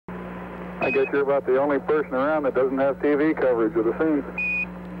I guess you're about the only person around that doesn't have TV coverage of the scene.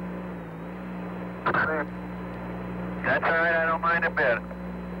 That's all right, I don't mind a bit.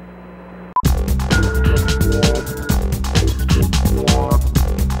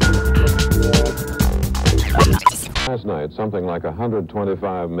 Last night, something like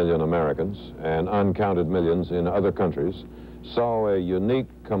 125 million Americans and uncounted millions in other countries saw a unique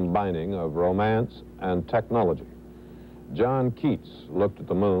combining of romance and technology. John Keats looked at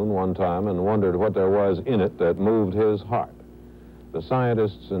the moon one time and wondered what there was in it that moved his heart. The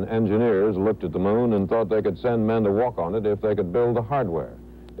scientists and engineers looked at the moon and thought they could send men to walk on it if they could build the hardware.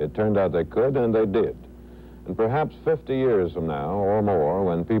 It turned out they could, and they did. And perhaps 50 years from now or more,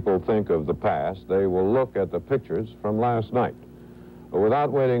 when people think of the past, they will look at the pictures from last night. But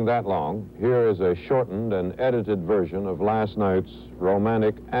without waiting that long, here is a shortened and edited version of last night's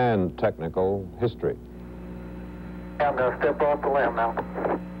romantic and technical history. I'm going to step off the limb now.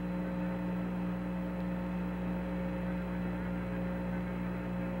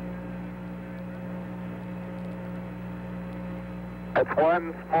 That's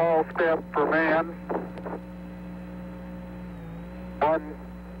one small step for man, one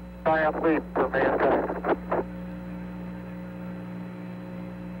giant leap for mankind.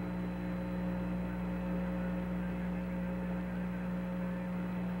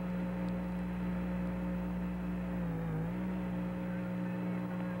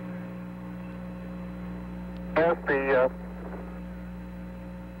 As the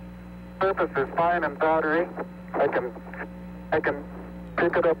surface is fine and powdery, I can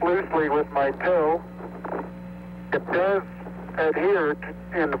pick it up loosely with my toe. It does adhere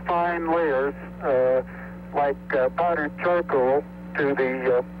in fine layers, like powdered charcoal, to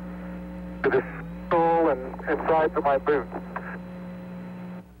the sole and sides of my boot.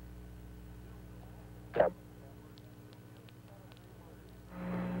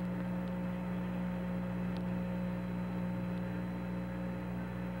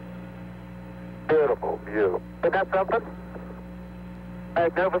 Beautiful view. Isn't that something?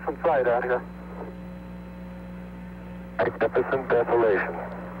 Magnificent sight out here. Magnificent desolation.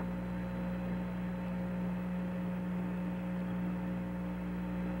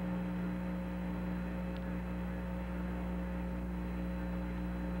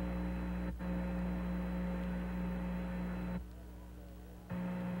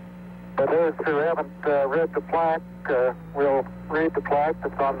 For those who haven't read the plaque, we'll read the plaque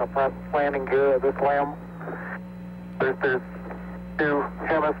that's on the front landing gear of this limb. There's two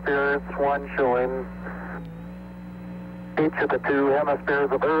hemispheres, one showing each of the two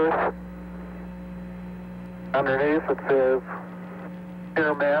hemispheres of Earth. Underneath it says,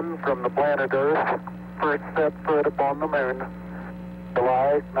 "Dear men from the planet Earth, first set foot upon the moon,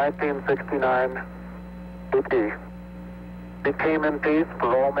 July 1969 AD. It came in peace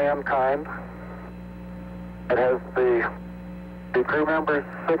for all mankind." It has the crew members'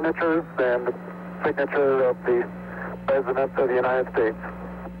 signatures and the signature of the President of the United States.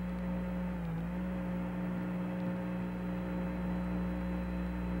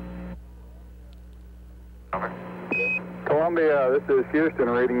 Columbia, this is Houston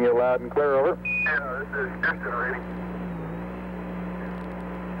reading you loud and clear, over. Yeah, this is Houston reading.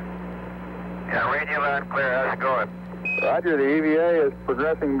 Yeah, reading you loud and clear. How's it going? Roger, the EVA is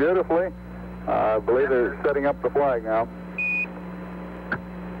progressing beautifully. I believe they're setting up the flag now.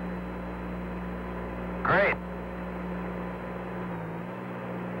 Great.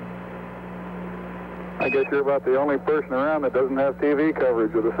 I guess you're about the only person around that doesn't have TV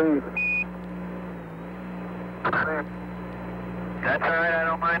coverage of the scene. That's all right, I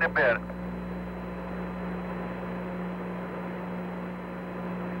don't mind a bit.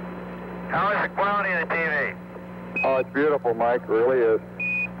 How is the quality of the TV? Oh, it's beautiful, Mike. It really is.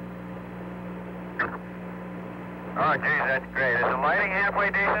 Oh, geez, that's great. Is the lighting halfway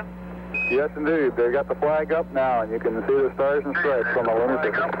decent? Yes, indeed. They've got the flag up now, and you can see the stars and stripes on the lunar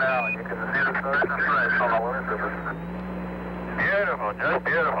surface. Up now, and you can see the stars and stripes on the lunar surface. Beautiful, just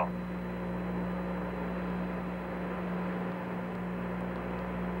beautiful.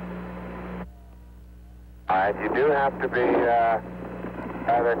 You do have to be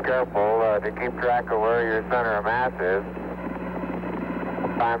rather careful to keep track of where your center of mass is.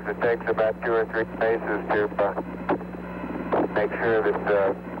 Sometimes it takes about 2 or 3 paces to make sure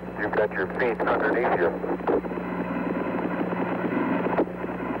that you've got your feet underneath you.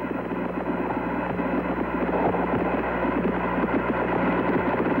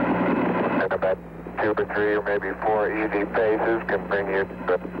 And about 2 or 3 or maybe 4 easy paces can bring you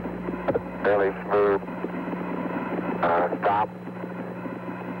to a fairly smooth stop.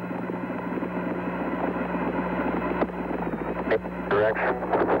 Direction.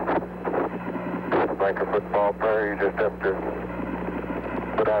 like a football player. You just have to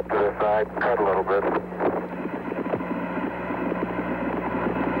put out to the side, cut a little bit.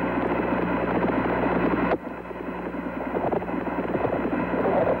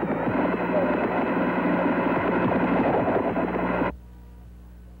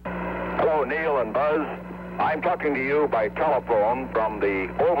 Hello, Neil and Buzz. I'm talking to you by telephone from the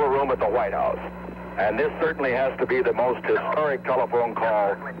Oval Room at the White House. And this certainly has to be the most historic telephone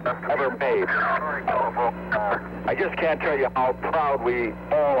call ever made. I just can't tell you how proud we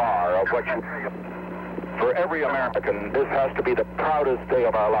all are of what you... For every American, this has to be the proudest day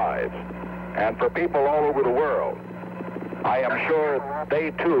of our lives. And for people all over the world, I am sure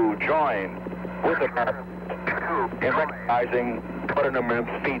they too join with Americans in recognizing what an immense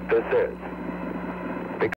feat this is.